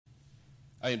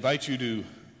I invite you to,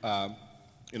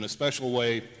 in a special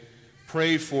way,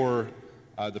 pray for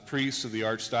the priests of the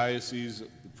Archdiocese,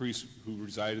 the priests who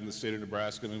reside in the state of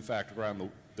Nebraska, and in fact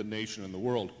around the nation and the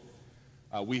world.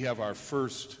 We have our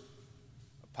first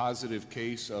positive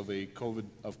case of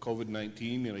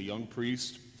COVID-19 in a young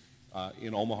priest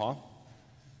in Omaha,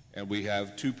 and we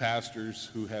have 2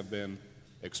 pastors who have been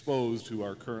exposed who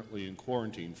are currently in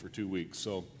quarantine for 2 weeks.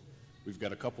 So we've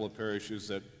got a couple of parishes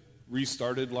that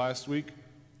restarted last week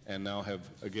and now have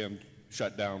again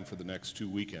shut down for the next 2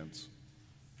 weekends.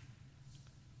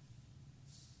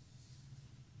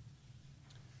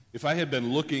 If I had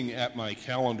been looking at my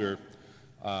calendar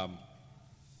a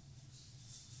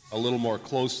little more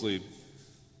closely,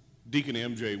 Deacon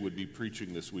MJ would be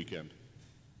preaching this weekend.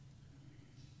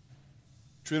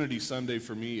 Trinity Sunday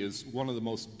for me is one of the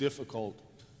most difficult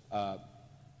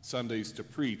Sundays to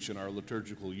preach in our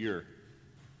liturgical year.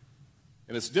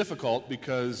 And it's difficult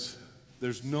because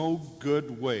there's no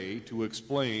good way to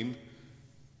explain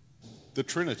the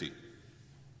Trinity.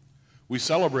 We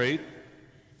celebrate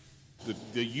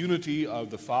the unity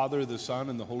of the Father, the Son,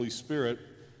 and the Holy Spirit,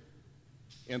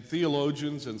 and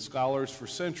theologians and scholars for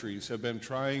centuries have been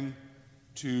trying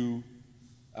to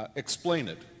explain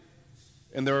it.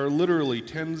 And there are literally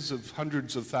tens of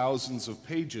hundreds of thousands of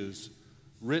pages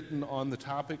written on the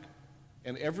topic,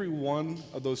 and every one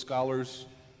of those scholars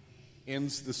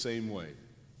ends the same way.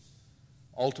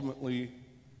 Ultimately,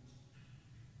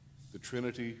 the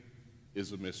Trinity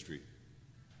is a mystery.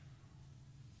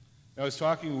 I was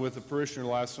talking with a parishioner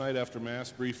last night after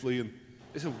Mass briefly, and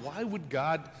they said, why would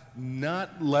God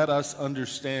not let us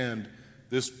understand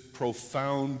this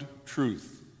profound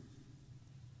truth?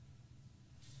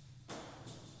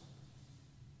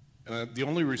 And the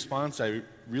only response I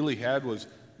really had was,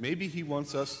 maybe he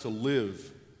wants us to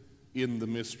live in the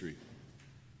mystery.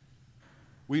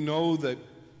 We know that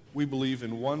we believe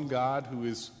in one God who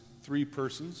is 3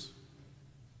 persons.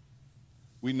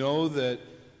 We know that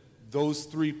those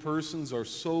 3 persons are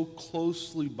so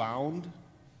closely bound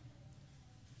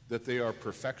that they are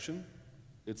perfection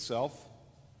itself.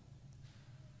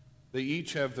 They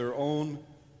each have their own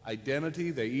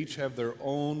identity. They each have their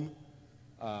own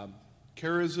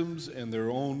charisms and their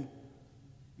own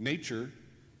nature,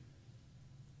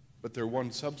 but they're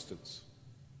one substance.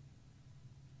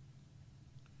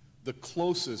 The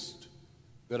closest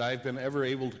that I've been ever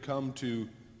able to come to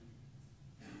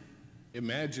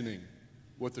imagining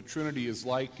what the Trinity is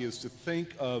like is to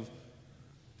think of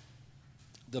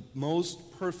the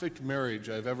most perfect marriage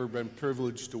I've ever been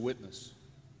privileged to witness,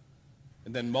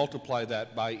 and then multiply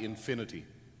that by infinity.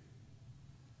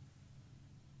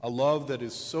 A love that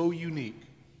is so unique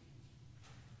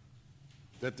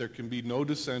that there can be no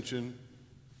dissension,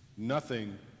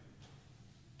 nothing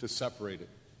to separate it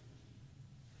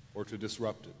or to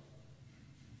disrupt it.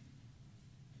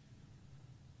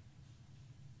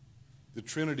 The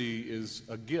Trinity is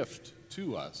a gift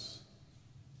to us,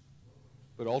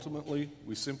 but ultimately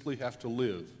we simply have to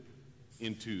live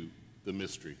into the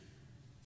mystery.